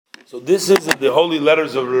So this is the Holy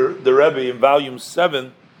Letters of the Rebbe in Volume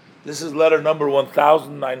 7. This is letter number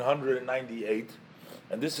 1998.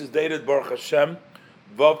 And this is dated Baruch Hashem,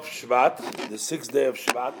 Vav Shvat, the 6th day of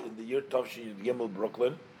Shvat, in the year Tavshin Gimel,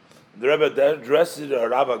 Brooklyn. The Rebbe addresses the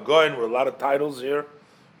Rav Goyen with a lot of titles here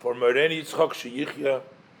for Moreni Yitzchak Sheyichya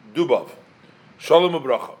Dubov. Shalom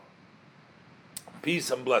Ubracha. Peace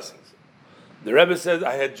and blessings. The Rebbe said,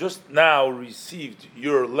 I had just now received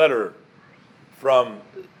your letter from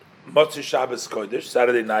Motzei Shabbos Kodesh,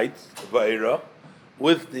 Saturday night, Va'era,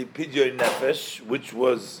 with the Pidyon Nefesh, which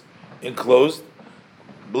was enclosed.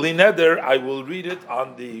 Bli neder, I will read it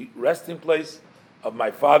on the resting place of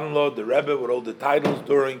my father-in-law, the Rebbe, with all the titles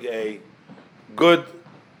during a good,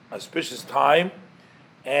 auspicious time,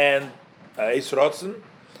 and Eis Rotzen,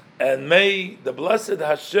 and may the blessed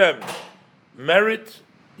Hashem merit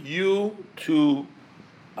you to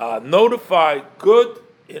notify good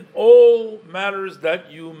in all matters that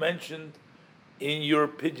you mentioned in your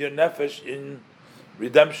Pidyon Nefesh, in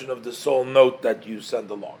redemption of the soul note that you send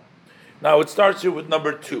along. Now it starts here with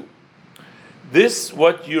number 2. This,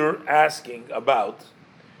 what you're asking about,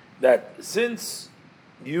 that since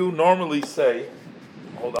you normally say,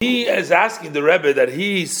 hold on, he is asking the Rebbe that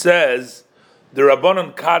he says the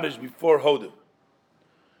Rabbanon Kaddish before Hodim.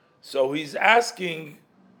 So he's asking,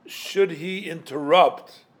 should he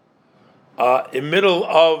interrupt in middle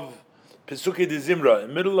of Pesukei de Zimra,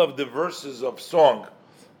 in middle of the verses of song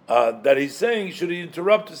that he's saying, should he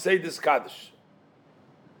interrupt to say this Kaddish?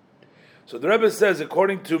 So the Rebbe says,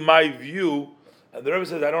 according to my view, and the Rebbe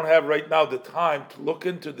says, I don't have right now the time to look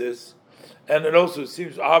into this, and it also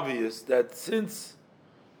seems obvious that since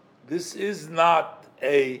this is not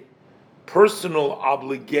a personal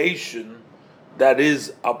obligation that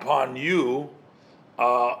is upon you,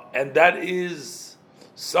 and that is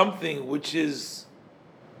something which is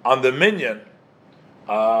on the minyan,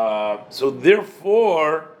 so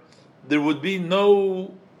therefore there would be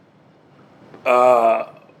no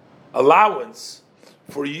allowance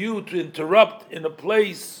for you to interrupt in a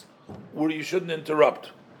place where you shouldn't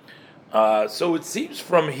interrupt. So it seems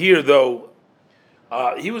from here, though,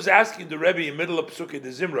 he was asking the Rebbe in middle of Pesukei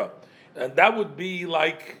de Zimra, and that would be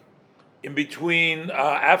like in between,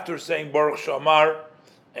 after saying Baruch Shamar,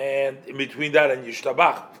 and in between that and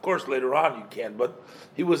Yishtabach. Of course, later on you can, but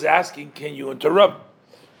he was asking, can you interrupt?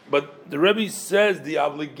 But the Rebbe says the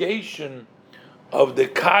obligation of the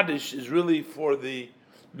Kaddish is really for the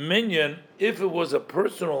minyan. If it was a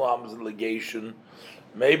personal obligation,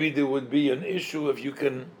 maybe there would be an issue if you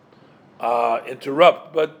can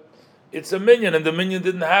interrupt. But it's a minyan, and the minyan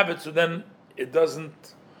didn't have it, so then it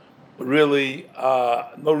doesn't really,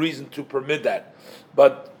 no reason to permit that.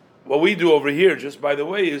 But what we do over here, just by the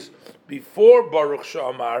way, is before Baruch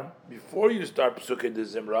Sha'amar, before you start Pesukei de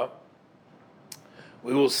Zimra,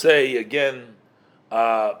 we will say again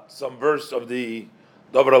some verse of the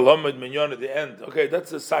Dover Alamed Minyan at the end. Okay,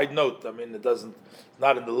 that's a side note. I mean, it's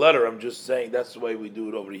not in the letter. I'm just saying that's the way we do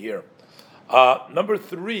it over here. Number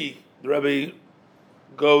 3, the Rebbe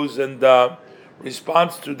goes and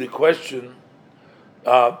responds to the question.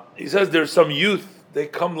 He says there's some youth, they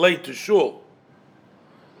come late to shul.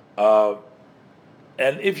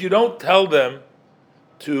 And if you don't tell them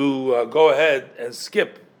to go ahead and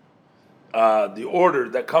skip the order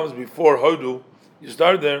that comes before Hodu, you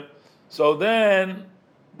start there, so then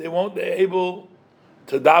they won't be able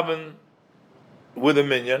to daven with a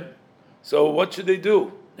minyan. So what should they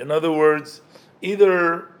do? In other words,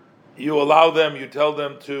 either you allow them, you tell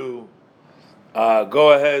them to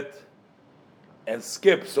go ahead and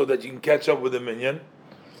skip so that you can catch up with the minyan.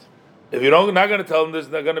 If you're not going to tell them there's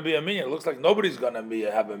not going to be a minyan, it looks like nobody's going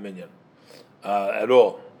to have a minyan at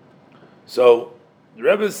all. So the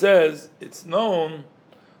Rebbe says it's known,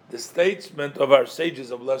 the statement of our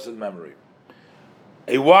sages of blessed memory.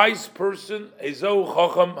 A wise person, a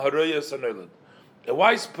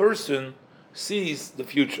wise person sees the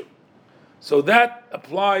future. So that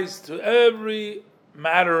applies to every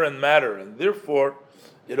matter, and therefore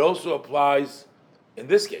it also applies in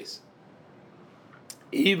this case.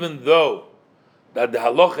 Even though that the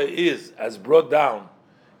halacha is, as brought down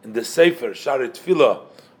in the Sefer Sharet Tefillah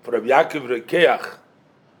for Rabbi Yaakov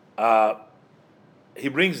Rekeach, he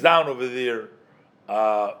brings down over there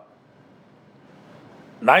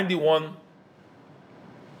 91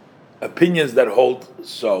 opinions that hold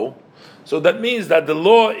so. So that means that the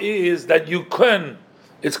law is that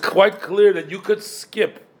it's quite clear that you could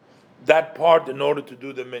skip that part in order to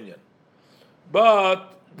do the minyan.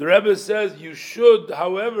 But the Rebbe says you should,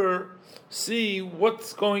 however, see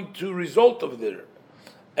what's going to result of there.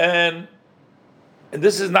 And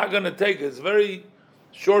this is not going to take, it's a very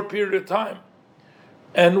short period of time.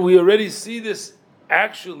 And we already see this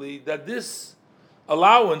actually, that this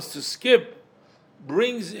allowance to skip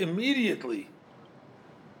brings immediately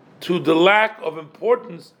to the lack of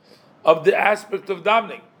importance of the aspect of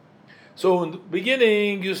davening. So in the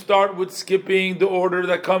beginning, you start with skipping the order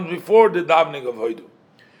that comes before the davening of Hoidu.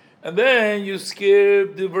 And then you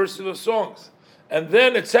skip the verses of songs. And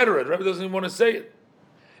then, etc. The Rebbe doesn't even want to say it.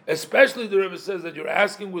 Especially the Rebbe says that you're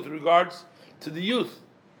asking with regards to the youth.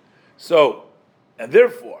 So, and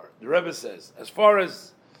therefore, the Rebbe says, as far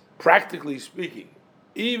as practically speaking,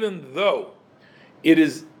 even though it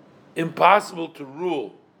is impossible to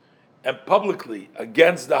rule and publicly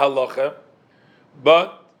against the halacha,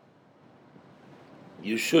 but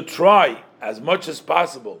you should try as much as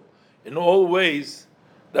possible in all ways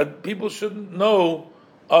that people shouldn't know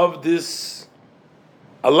of this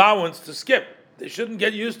allowance to skip. They shouldn't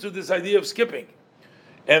get used to this idea of skipping.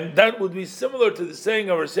 And that would be similar to the saying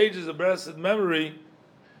of our sages of blessed memory,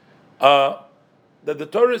 that the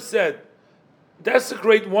Torah said,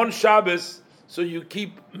 desecrate one Shabbos so you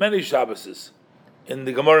keep many Shabboses. In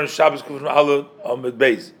the Gemara in Shabbos Kuf Aleph Amud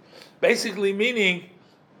Beis. Basically meaning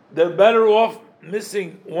they're better off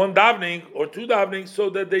missing one davening or two davenings so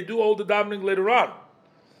that they do all the davening later on.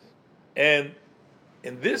 And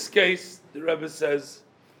in this case, the Rebbe says,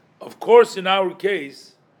 of course, in our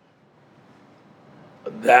case,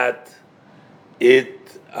 that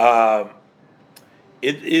it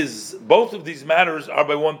is, both of these matters are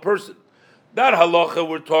by one person. That halacha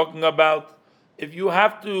we're talking about, if you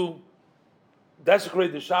have to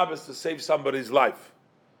desecrate the Shabbos to save somebody's life,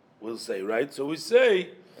 we'll say, right? So we say,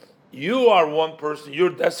 you are one person, you're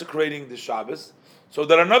desecrating the Shabbos, so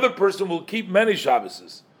that another person will keep many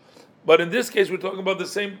Shabboses. But in this case, we're talking about the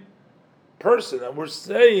same person, and we're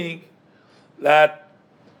saying that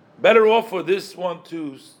better off for this one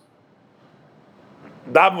to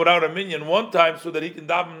daven without a minyan one time so that he can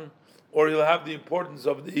daven, or he'll have the importance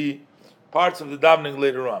of the parts of the davening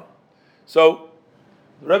later on. So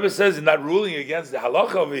the Rebbe says, in not ruling against the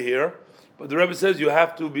halacha over here, but the Rebbe says you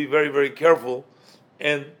have to be very, very careful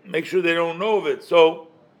and make sure they don't know of it. So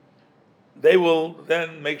they will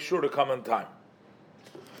then make sure to come on time.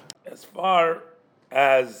 As far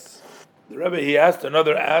as the Rebbe, he asked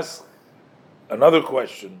another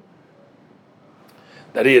question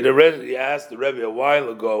that he had already asked the Rebbe a while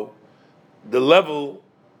ago, the level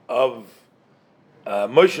of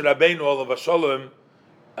Moshe Rabbeinu Olav Hashalom,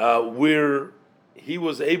 where he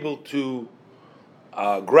was able to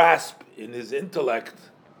grasp in his intellect.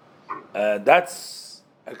 That's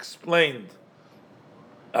explained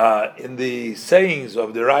in the sayings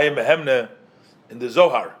of the Raya Mehemne in the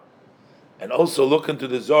Zohar. And also look into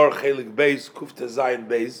the Zohar Chelik Beis, Kufta Zayin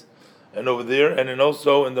Beis, and over there, and then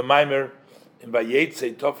also in the Maimer in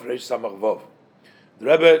Vayetze Tov Reish Samach Vov. The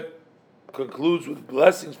Rebbe concludes with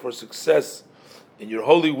blessings for success in your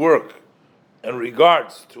holy work and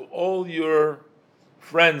regards to all your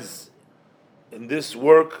friends in this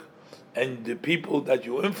work and the people that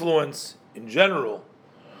you influence in general,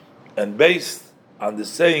 and based on the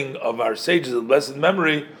saying of our sages of blessed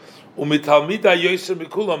memory,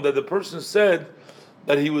 that the person said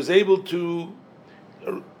that he was able to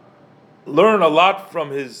learn a lot from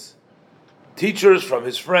his teachers, from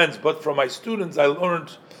his friends, but from my students I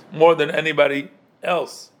learned more than anybody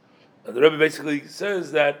else. And the Rebbe basically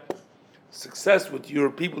says that success with your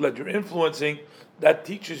people that you're influencing, that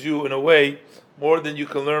teaches you in a way more than you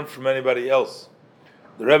can learn from anybody else.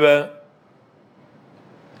 The Rebbe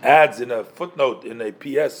adds in a footnote, in a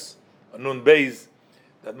PS, a Nun Beis,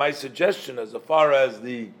 that my suggestion as far as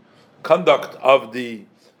the conduct of the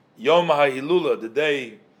Yom HaHilula, the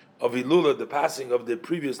day of Hilula, the passing of the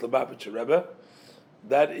previous Lubavitcher Rebbe,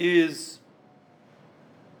 that is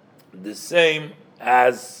the same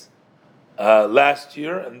as last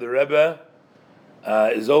year, and the Rebbe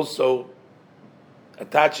is also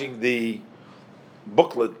attaching the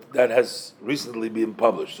booklet that has recently been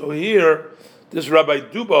published. So here, this Rabbi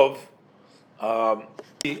Dubov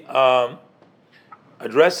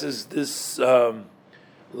addresses this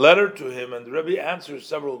letter to him, and the Rebbe answers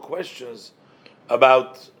several questions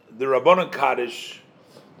about the Rabbanon Kaddish.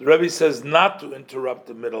 The Rebbe says not to interrupt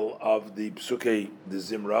the middle of the Psukei, the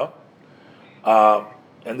Zimra.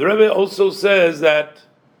 And the Rebbe also says that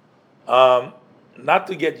not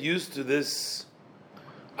to get used to this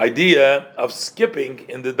idea of skipping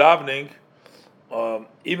in the davening,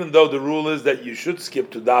 even though the rule is that you should skip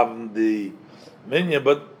to daven the minyan,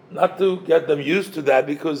 but not to get them used to that,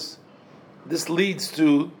 because this leads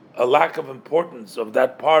to a lack of importance of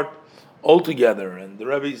that part altogether. And the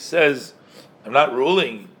Rebbe says, I'm not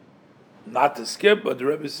ruling not to skip, but the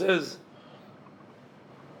Rebbe says,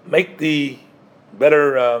 make the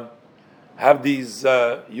better have these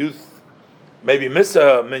youth maybe miss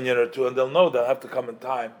a minyan or two, and they'll know they'll have to come in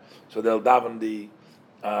time, so they'll daven the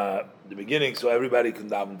beginning, so everybody can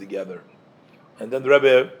daven together. And then the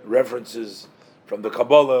Rebbe references from the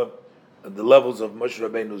Kabbalah the levels of Moshe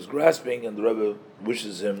Rabbeinu's grasping, and the Rebbe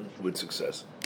wishes him with success.